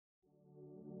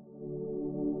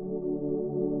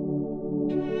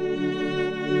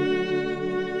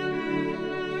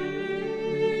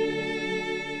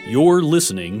You're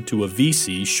listening to a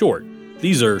VC Short.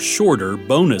 These are shorter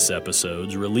bonus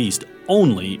episodes released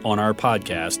only on our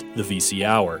podcast, The VC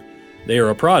Hour. They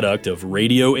are a product of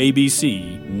Radio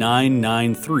ABC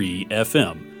 993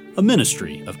 FM, a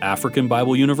ministry of African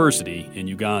Bible University in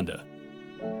Uganda.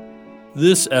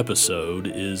 This episode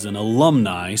is an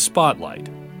alumni spotlight.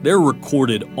 They're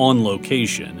recorded on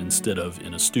location instead of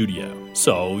in a studio,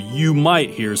 so you might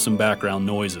hear some background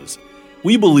noises.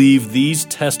 We believe these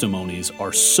testimonies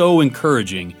are so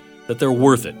encouraging that they're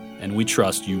worth it, and we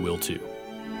trust you will too.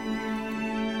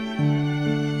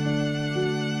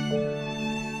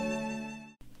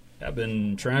 I've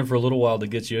been trying for a little while to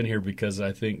get you in here because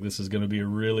I think this is going to be a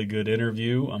really good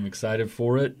interview. I'm excited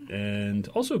for it, and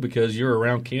also because you're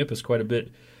around campus quite a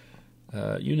bit.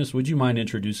 Eunice, would you mind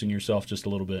introducing yourself just a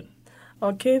little bit?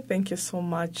 Okay, thank you so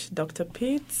much, Dr.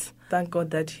 Pete. Thank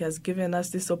God that He has given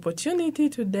us this opportunity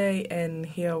today, and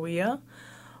here we are.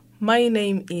 My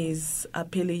name is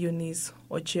Apele Eunice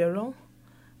Ochero.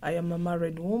 I am a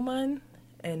married woman,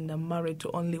 and I'm married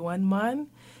to only one man.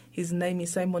 His name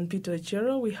is Simon Peter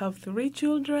Ochero. We have 3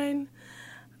 children.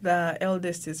 The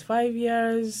eldest is 5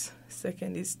 years,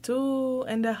 second is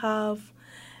 2.5,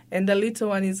 and the little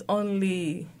one is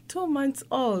only 2 months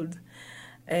old.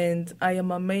 And I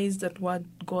am amazed at what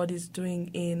God is doing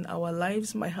in our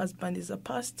lives. My husband is a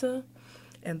pastor,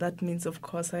 and that means, of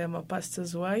course, I am a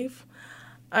pastor's wife.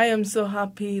 I am so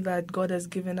happy that God has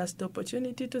given us the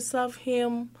opportunity to serve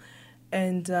Him.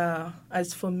 And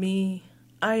as for me,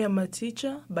 I am a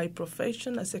teacher by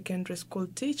profession, a secondary school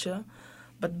teacher.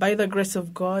 But by the grace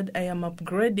of God, I am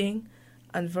upgrading,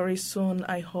 and very soon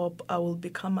I hope I will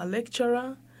become a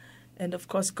lecturer. And of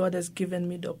course, God has given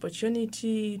me the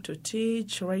opportunity to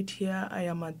teach right here. I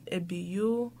am at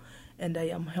ABU, and I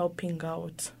am helping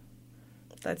out.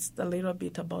 That's a little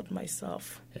bit about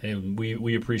myself. And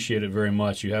we appreciate it very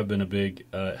much. You have been a big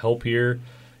help here.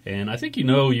 And I think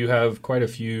you have quite a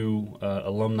few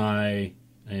alumni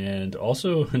and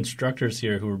also instructors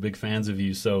here who are big fans of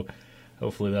you. So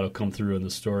hopefully that'll come through in the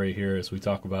story here as we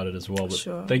talk about it as well. But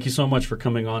Sure. Thank you so much for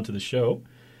coming on to the show.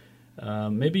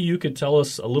 Maybe you could tell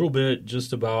us a little bit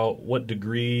just about what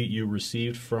degree you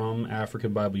received from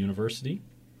African Bible University.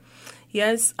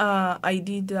 Yes, I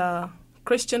did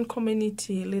Christian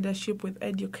Community Leadership with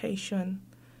Education.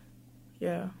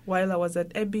 Yeah, while I was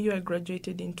at ABU, I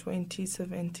graduated in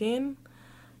 2017.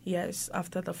 Yes,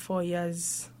 after the 4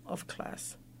 years of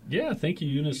class. Yeah, thank you,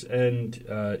 Eunice. And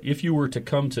if you were to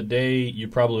come today, you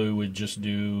probably would just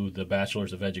do the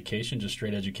Bachelor's of Education, just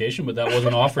straight education, but that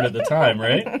wasn't offered at the time,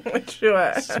 right?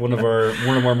 Sure. It's one of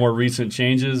our more recent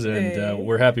changes, and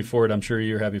we're happy for it. I'm sure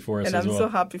you're happy for us as well. And I'm so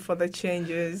happy for the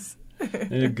changes.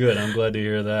 Good. I'm glad to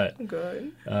hear that.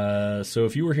 Good. So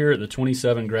if you were here at the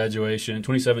 2017 graduation,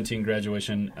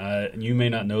 you may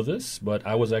not know this, but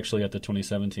I was actually at the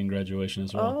 2017 graduation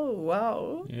as well. Oh,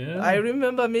 wow. Yeah. I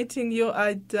remember meeting you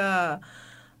at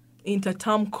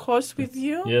interterm course with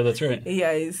you. Yeah, that's right.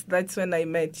 Yes, that's when I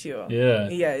met you. Yeah.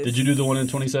 Yes. Did you do the one in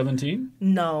 2017?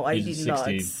 No, I You did did not.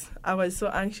 16. I was so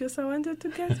anxious I wanted to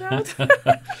get out.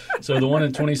 So the one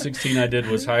in 2016 I did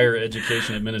was Higher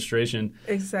Education Administration.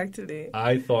 Exactly.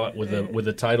 I thought with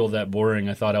a title that boring,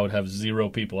 I thought I would have 0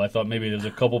 people. I thought maybe there's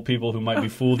a couple people who might be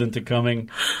fooled into coming,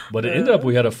 but it ended up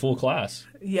we had a full class.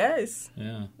 Yes.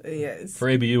 Yeah. Yes. For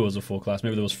ABU it was a full class.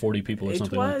 Maybe there was 40 people or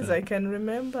something like that. It was. I can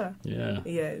remember. Yeah.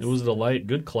 Yes. It was a delight.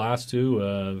 Good class,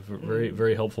 too. Very,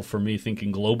 very helpful for me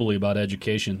thinking globally about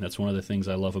education. That's one of the things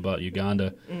I love about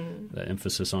Uganda, the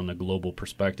emphasis on the global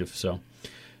perspective. So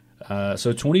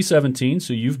 2017,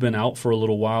 so you've been out for a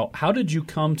little while. How did you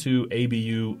come to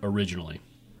ABU originally?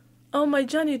 Oh, my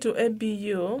journey to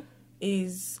ABU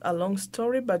is a long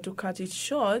story, but to cut it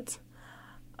short,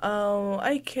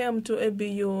 I came to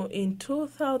ABU in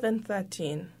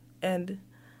 2013, and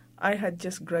I had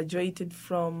just graduated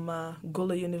from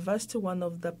Gulu University, one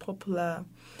of the popular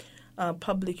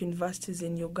public universities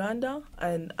in Uganda,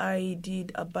 and I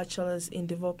did a bachelor's in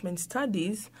development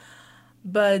studies.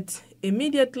 But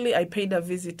immediately I paid a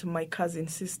visit to my cousin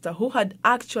sister who had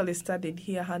actually studied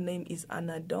here. Her name is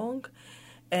Anna Dong,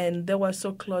 and they were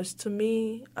so close to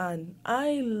me, and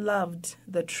I loved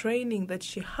the training that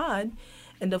she had.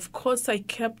 And of course, I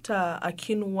kept a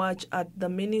keen watch at the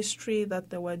ministry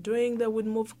that they were doing. They would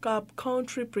move up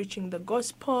country preaching the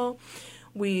gospel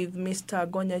with Mr.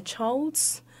 Gonya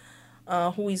Charles,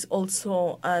 who is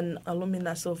also an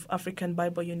alumnus of African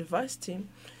Bible University.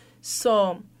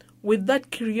 So with that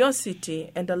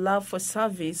curiosity and a love for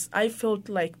service, I felt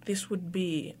like this would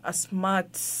be a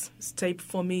smart step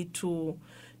for me to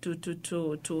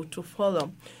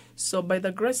follow. So by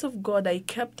the grace of God, I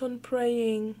kept on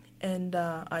praying, and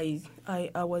I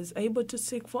was able to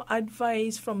seek for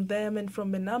advice from them and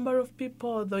from a number of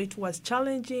people. Though it was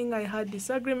challenging, I had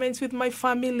disagreements with my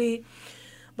family.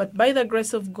 But by the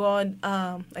grace of God,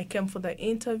 I came for the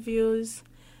interviews,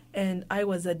 and I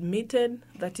was admitted.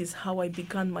 That is how I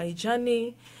began my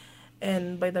journey.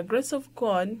 And by the grace of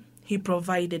God, He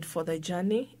provided for the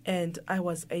journey, and I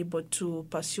was able to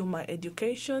pursue my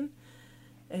education.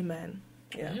 Amen.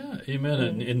 Yeah, amen.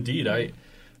 And indeed, I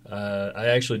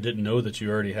actually didn't know that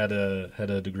you already had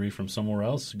a degree from somewhere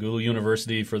else. Gulu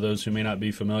University, for those who may not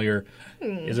be familiar,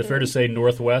 is it fair to say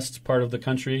northwest part of the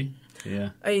country? Yeah,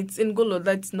 it's in Gulu.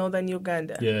 That's northern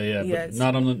Uganda. Yeah. Yes.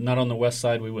 But not on the west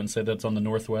side. We wouldn't say that's on the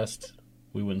northwest.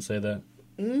 We wouldn't say that.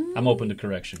 I'm open to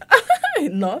correction.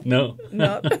 No.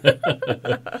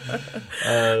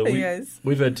 Yes.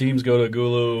 We've had teams go to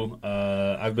Gulu.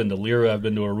 I've been to Lira. I've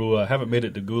been to Arua. I haven't made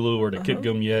it to Gulu or to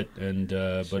Kitgum yet, and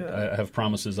but I have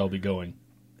promises I'll be going.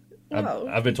 Wow.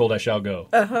 I've been told I shall go.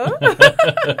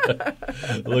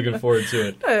 Looking forward to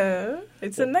it.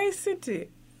 It's a nice city.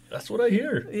 That's what I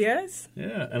hear. Yes.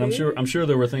 Yeah, and I'm sure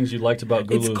there were things you liked about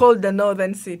Gulu. It's called the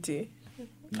Northern City.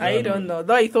 I don't know.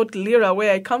 Though I thought Lira,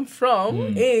 where I come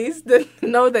from, is the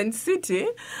Northern City,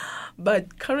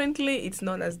 but currently it's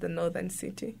known as the Northern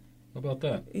City. How about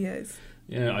that? Yes.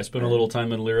 Yeah, I spent a little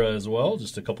time in Lira as well,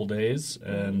 just a couple days,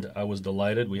 and I was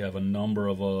delighted. We have a number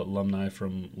of alumni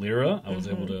from Lira. I was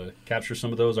able to capture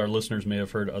some of those. Our listeners may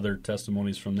have heard other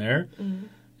testimonies from there.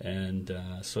 And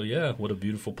so, yeah, what a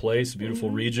beautiful place, beautiful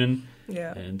region,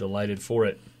 and delighted for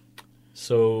it.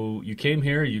 So you came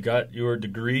here, you got your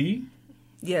degree.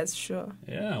 Yes, sure.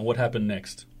 Yeah, what happened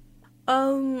next?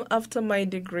 After my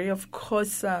degree, of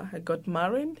course, I got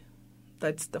married.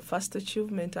 That's the first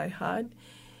achievement I had.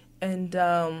 And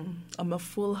I'm a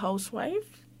full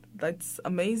housewife. That's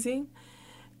amazing.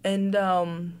 And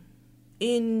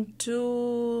in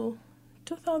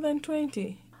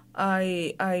 2020,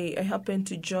 I happened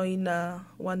to join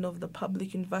one of the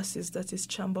public universities, that is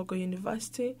Chambogo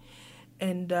University.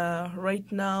 And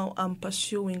right now I'm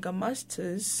pursuing a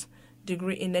master's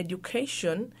degree in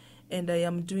education, and I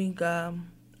am doing a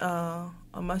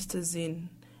master's in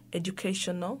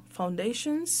educational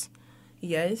foundations,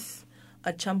 yes,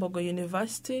 at Chambogo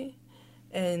University.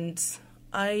 And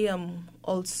I am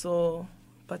also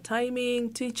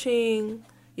part-timing, teaching,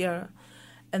 yeah.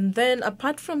 And then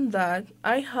apart from that,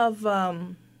 I have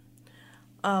a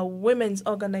women's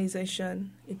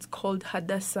organization. It's called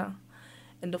Hadassah.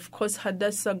 And of course,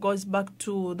 Hadassah goes back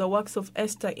to the works of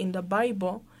Esther in the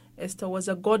Bible. Esther was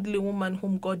a godly woman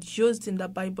whom God used in the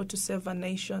Bible to save a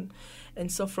nation.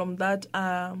 And so from that,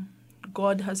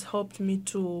 God has helped me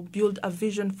to build a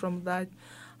vision from that.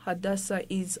 Hadassah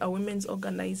is a women's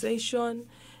organization,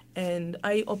 and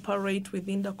I operate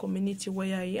within the community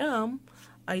where I am.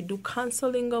 I do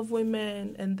counseling of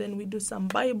women, and then we do some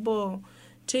Bible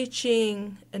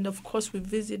teaching, and of course we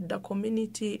visit the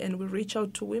community and we reach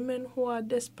out to women who are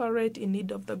desperate, in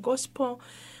need of the gospel.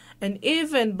 And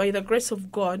even by the grace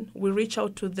of God, we reach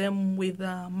out to them with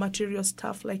material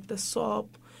stuff like the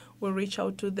soap. We reach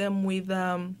out to them with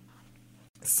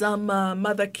some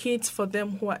mother kits for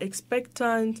them who are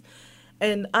expectant.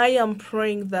 And I am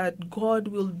praying that God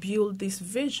will build this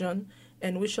vision,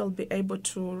 and we shall be able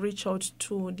to reach out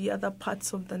to the other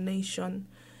parts of the nation.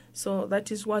 So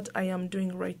that is what I am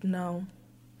doing right now.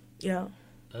 Yeah.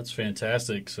 That's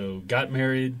fantastic. So got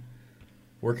married,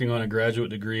 working on a graduate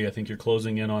degree. I think you're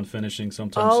closing in on finishing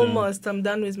sometime soon. Almost. I'm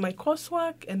done with my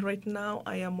coursework, and right now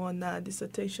I am on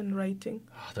dissertation writing.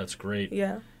 Oh, that's great.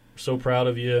 Yeah. So proud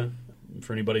of you.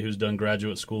 For anybody who's done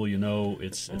graduate school, you know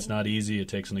it's not easy. It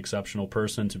takes an exceptional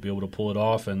person to be able to pull it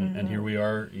off, and here we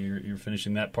are. You're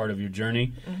finishing that part of your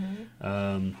journey.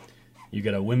 You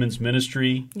got a women's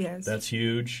ministry. Yes. That's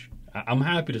huge. I'm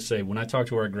happy to say, when I talk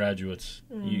to our graduates,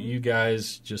 you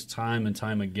guys just time and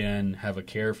time again have a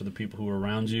care for the people who are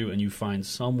around you, and you find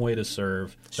some way to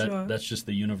serve. Sure. That's just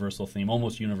the universal theme,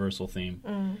 almost universal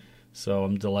theme. So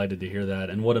I'm delighted to hear that.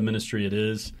 And what a ministry it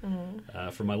is.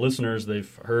 For my listeners,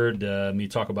 they've heard me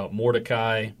talk about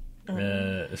Mordecai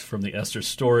from the Esther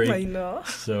story. I know.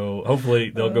 So hopefully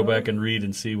they'll go back and read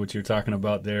and see what you're talking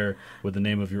about there with the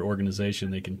name of your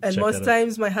organization. They can and check most that out.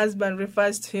 times my husband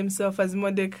refers to himself as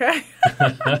Mordecai.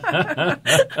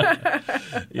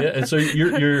 Yeah, and so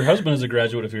your husband is a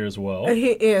graduate of here as well.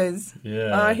 He is.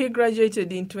 Yeah. He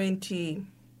graduated in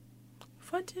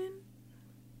 2014.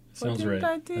 Sounds right.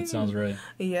 13. That sounds right.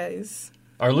 Yes.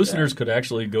 Our listeners could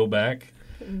actually go back.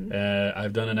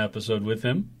 I've done an episode with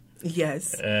him.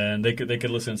 Yes. And they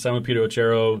could listen. Simon Peter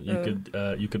Ochero,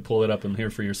 you could pull it up and hear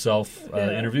for yourself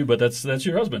interview. But that's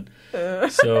your husband.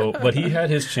 But he had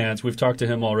his chance. We've talked to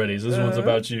him already. So this one's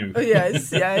about you.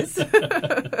 Yes.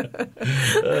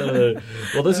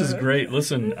 Well, this is great.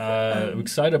 Listen, I'm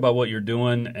excited about what you're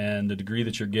doing and the degree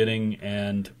that you're getting.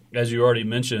 And as you already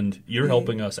mentioned, you're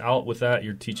helping us out with that.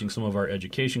 You're teaching some of our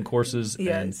education courses.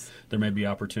 Yes. And there may be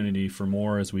opportunity for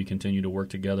more as we continue to work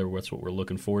together. That's what we're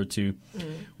looking forward to.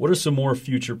 What are some more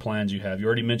future plans you have? You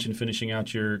already mentioned finishing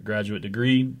out your graduate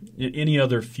degree. Any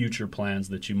other future plans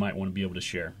that you might want to be able to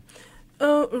share?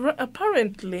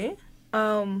 Apparently,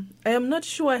 I am not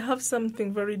sure I have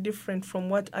something very different from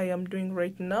what I am doing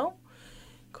right now,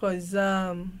 because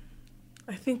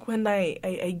I think when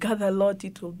I gather a lot,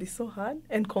 it will be so hard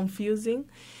and confusing.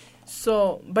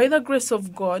 So by the grace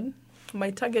of God,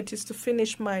 my target is to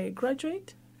finish my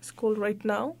graduate school right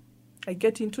now. I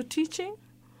get into teaching.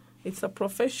 It's a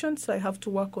profession, so I have to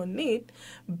work on it.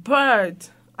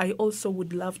 But I also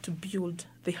would love to build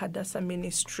the Hadassah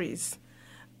Ministries.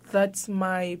 That's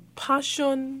my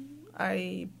passion.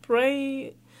 I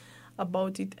pray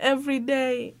about it every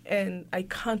day, and I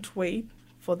can't wait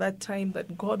for that time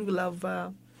that God will have,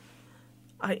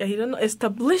 I don't know,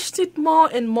 established it more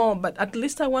and more, but at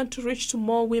least I want to reach to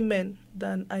more women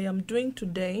than I am doing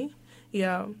today.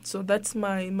 Yeah, so that's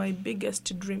my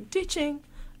biggest dream, teaching,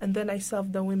 and then I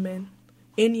serve the women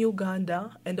in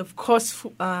Uganda. And of course,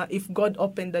 if God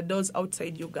opened the doors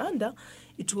outside Uganda,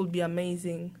 it will be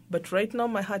amazing. But right now,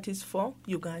 my heart is for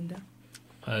Uganda.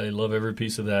 I love every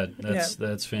piece of that.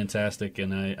 That's fantastic,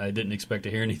 and I didn't expect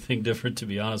to hear anything different, to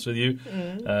be honest with you,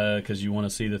 because you want to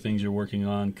see the things you're working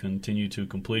on continue to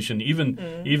completion.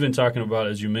 Even talking about,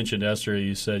 as you mentioned, Esther,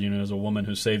 you said, as a woman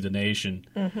who saved a nation,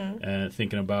 and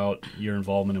thinking about your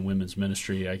involvement in women's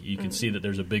ministry, you can see that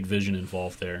there's a big vision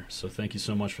involved there. So thank you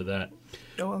so much for that.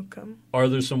 You're welcome. Are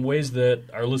there some ways that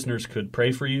our listeners could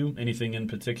pray for you? Anything in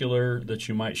particular that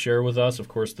you might share with us? Of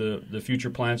course, the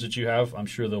future plans that you have, I'm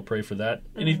sure they'll pray for that.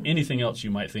 Anything else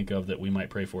you might think of that we might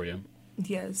pray for you?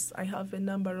 Yes, I have a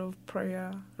number of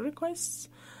prayer requests.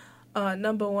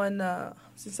 Number one,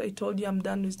 since I told you I'm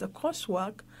done with the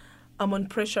coursework, I'm on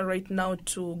pressure right now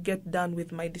to get done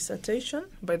with my dissertation.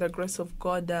 By the grace of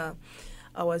God,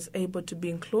 I was able to be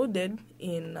included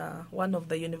in one of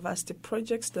the university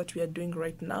projects that we are doing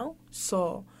right now.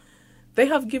 So they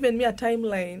have given me a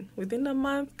timeline within a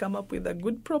month, come up with a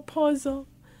good proposal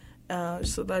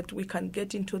so that we can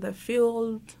get into the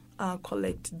field,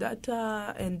 collect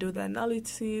data, and do the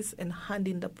analysis and hand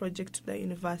in the project to the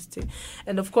university.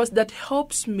 And of course, that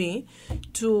helps me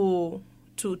to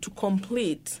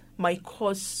complete my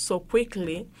course so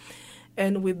quickly.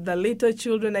 And with the little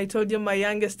children, I told you my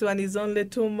youngest one is only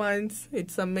 2 months.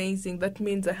 It's amazing. That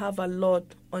means I have a lot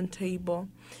on table.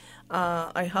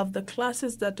 I have the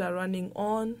classes that are running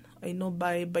on. I know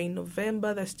by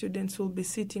November, the students will be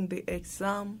sitting the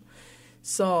exam.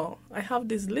 So I have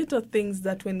these little things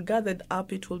that when gathered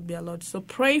up, it will be a lot. So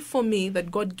pray for me that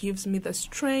God gives me the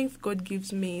strength. God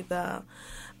gives me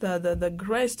the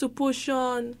grace to push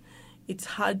on. It's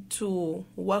hard to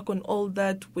work on all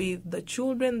that with the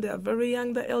children. They are very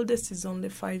young. The eldest is only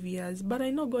 5 years. But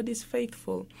I know God is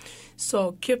faithful.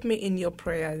 So keep me in your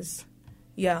prayers.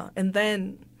 Yeah. And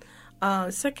then,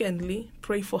 secondly,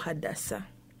 pray for Hadassah,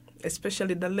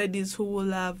 especially the ladies who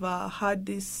will have had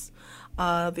this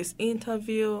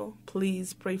interview.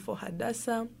 Please pray for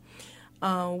Hadassah.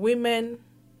 Women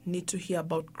need to hear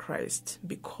about Christ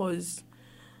because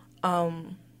we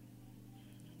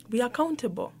are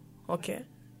accountable. Okay,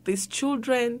 these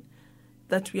children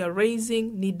that we are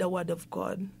raising need the Word of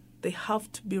God. They have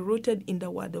to be rooted in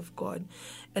the Word of God.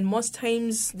 And most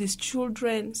times these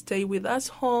children stay with us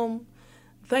home.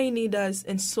 They need us.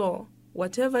 And so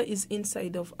whatever is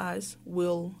inside of us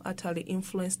will utterly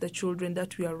influence the children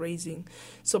that we are raising.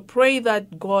 So pray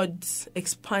that God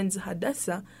expands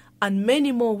Hadassah and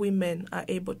many more women are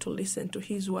able to listen to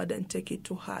His Word and take it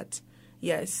to heart.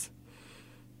 Yes.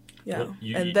 Yeah, well,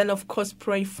 and then, of course,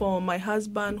 pray for my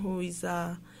husband who is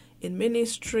in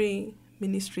ministry.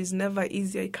 Ministry is never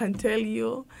easy, I can tell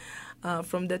you.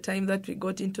 From the time that we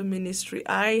got into ministry,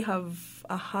 I have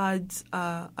had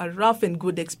a rough and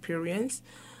good experience.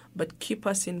 But keep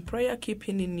us in prayer, keep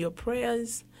him in your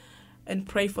prayers, and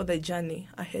pray for the journey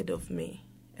ahead of me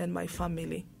and my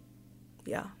family.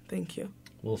 Yeah, thank you.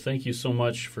 Well, thank you so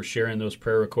much for sharing those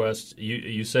prayer requests.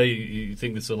 You say you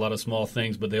think it's a lot of small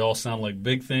things, but they all sound like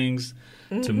big things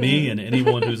to me and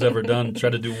anyone who's ever try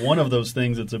to do one of those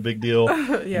things, it's a big deal.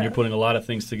 Yeah. And you're putting a lot of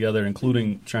things together,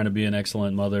 including trying to be an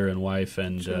excellent mother and wife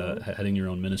and heading your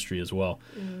own ministry as well.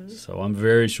 So I'm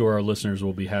very sure our listeners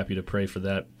will be happy to pray for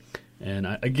that. And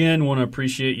I, again, want to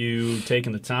appreciate you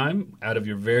taking the time out of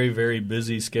your very, very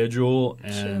busy schedule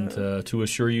and to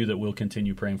assure you that we'll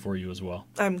continue praying for you as well.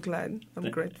 I'm glad. I'm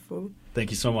grateful.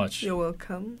 Thank you so much. You're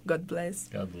welcome. God bless.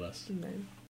 God bless. Amen.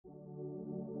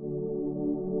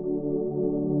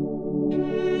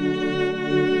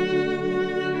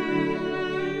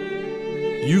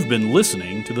 You've been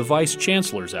listening to the Vice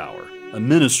Chancellor's Hour, a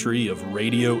ministry of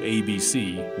Radio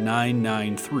ABC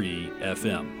 993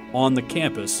 FM on the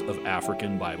campus of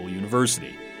African Bible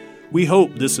University. We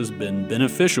hope this has been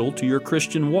beneficial to your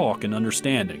Christian walk and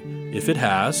understanding. If it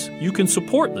has, you can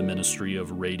support the ministry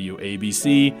of Radio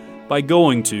ABC by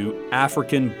going to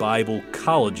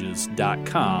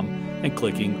AfricanBibleColleges.com and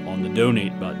clicking on the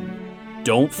Donate button.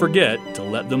 Don't forget to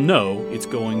let them know it's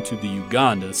going to the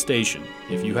Uganda station.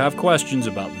 If you have questions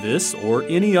about this or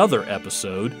any other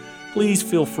episode, please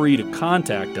feel free to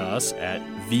contact us at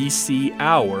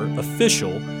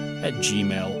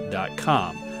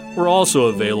vchourofficial@gmail.com. We're also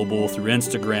available through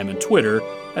Instagram and Twitter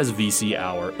as VC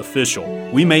Hour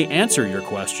Official. We may answer your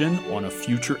question on a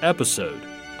future episode.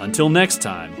 Until next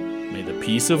time, may the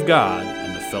peace of God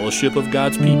and the fellowship of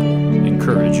God's people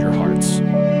encourage your hearts.